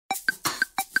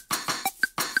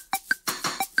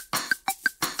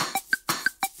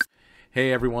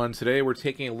Hey everyone, today we're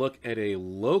taking a look at a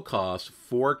low-cost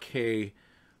 4K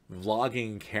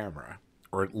vlogging camera,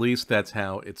 or at least that's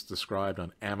how it's described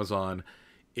on Amazon.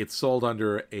 It's sold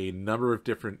under a number of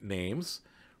different names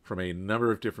from a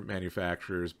number of different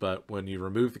manufacturers, but when you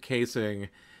remove the casing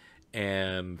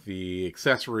and the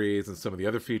accessories and some of the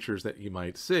other features that you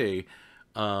might see,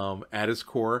 at its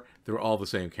core, they're all the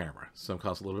same camera. Some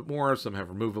cost a little bit more, some have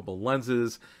removable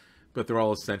lenses, but they're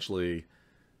all essentially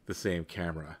the same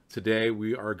camera. Today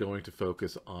we are going to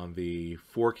focus on the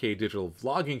 4K digital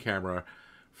vlogging camera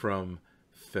from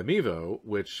Fimivo,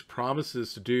 which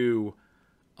promises to do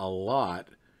a lot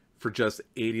for just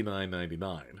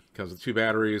 $89.99. Comes with 2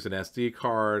 batteries, an SD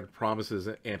card, promises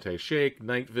anti-shake,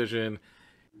 night vision,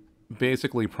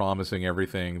 basically promising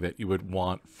everything that you would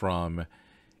want from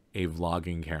a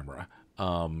vlogging camera,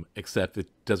 except it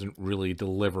doesn't really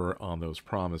deliver on those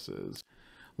promises.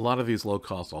 A lot of these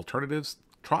low-cost alternatives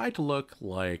try to look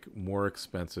like more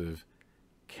expensive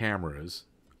cameras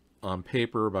on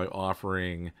paper by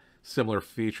offering similar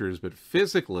features, but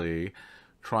physically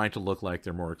trying to look like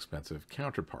they're more expensive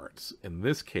counterparts. In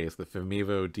this case, the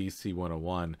Fimivo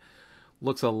DC101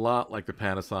 looks a lot like the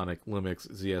Panasonic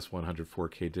Lumix ZS100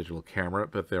 4K digital camera,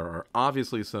 but there are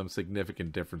obviously some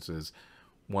significant differences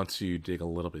once you dig a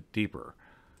little bit deeper.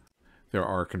 There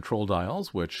are control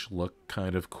dials, which look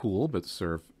kind of cool, but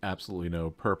serve absolutely no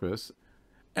purpose.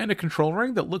 And a control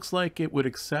ring that looks like it would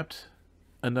accept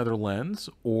another lens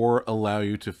or allow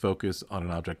you to focus on an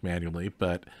object manually,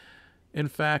 but in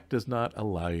fact does not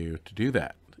allow you to do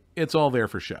that. It's all there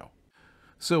for show.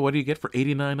 So what do you get for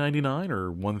 $89.99 or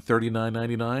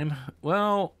 $139.99?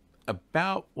 Well,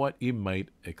 about what you might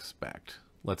expect.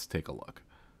 Let's take a look.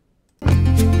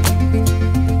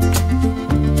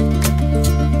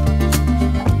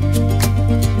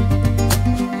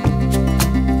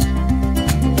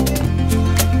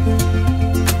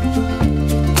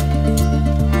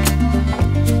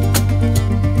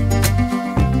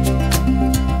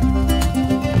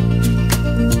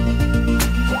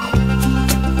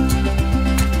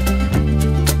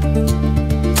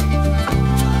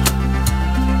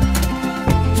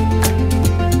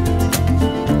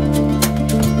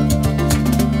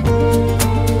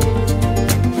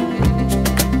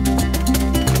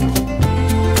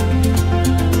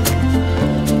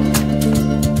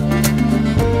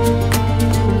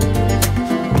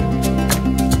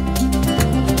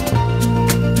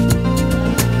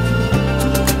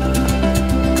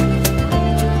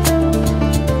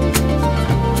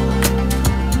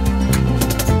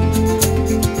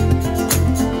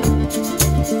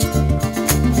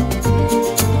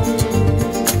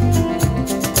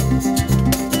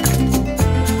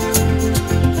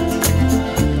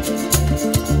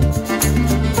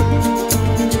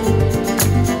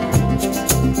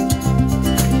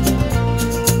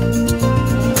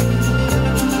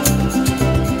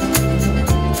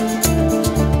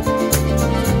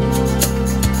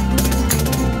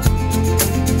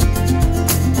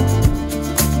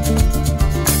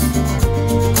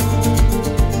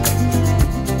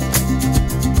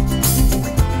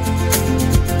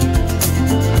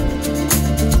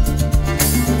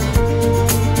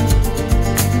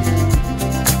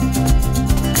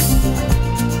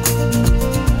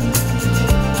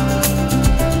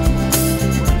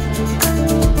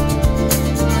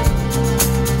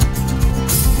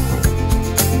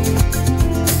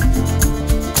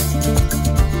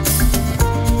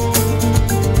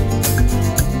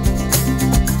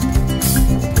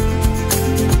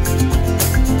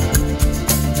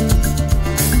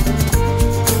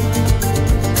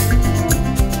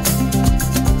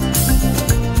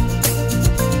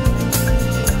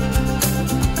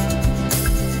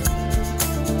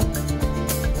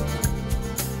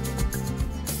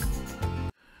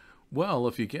 Well,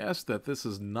 if you guessed that this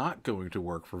is not going to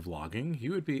work for vlogging,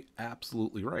 you would be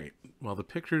absolutely right. While the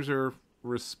pictures are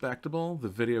respectable, the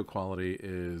video quality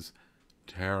is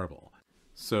terrible.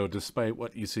 So despite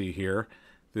what you see here,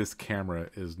 this camera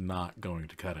is not going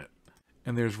to cut it.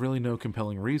 And there's really no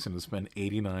compelling reason to spend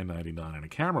 $89.99 on a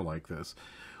camera like this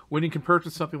when you can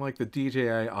purchase something like the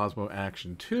DJi Osmo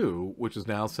Action 2, which is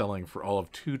now selling for all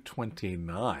of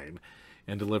 $229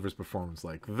 and delivers performance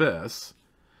like this,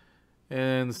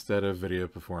 instead of video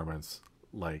performance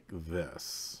like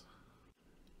this.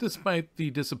 Despite the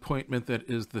disappointment that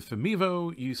is the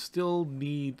Fimivo, you still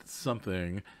need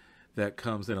something that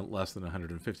comes in at less than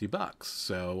 150 bucks.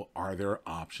 So are there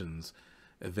options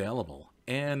available?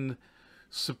 And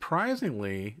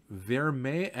surprisingly, there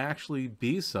may actually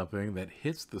be something that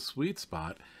hits the sweet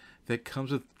spot that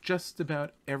comes with just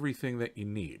about everything that you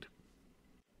need.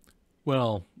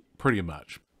 Well, pretty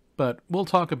much. but we'll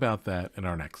talk about that in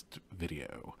our next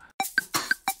video.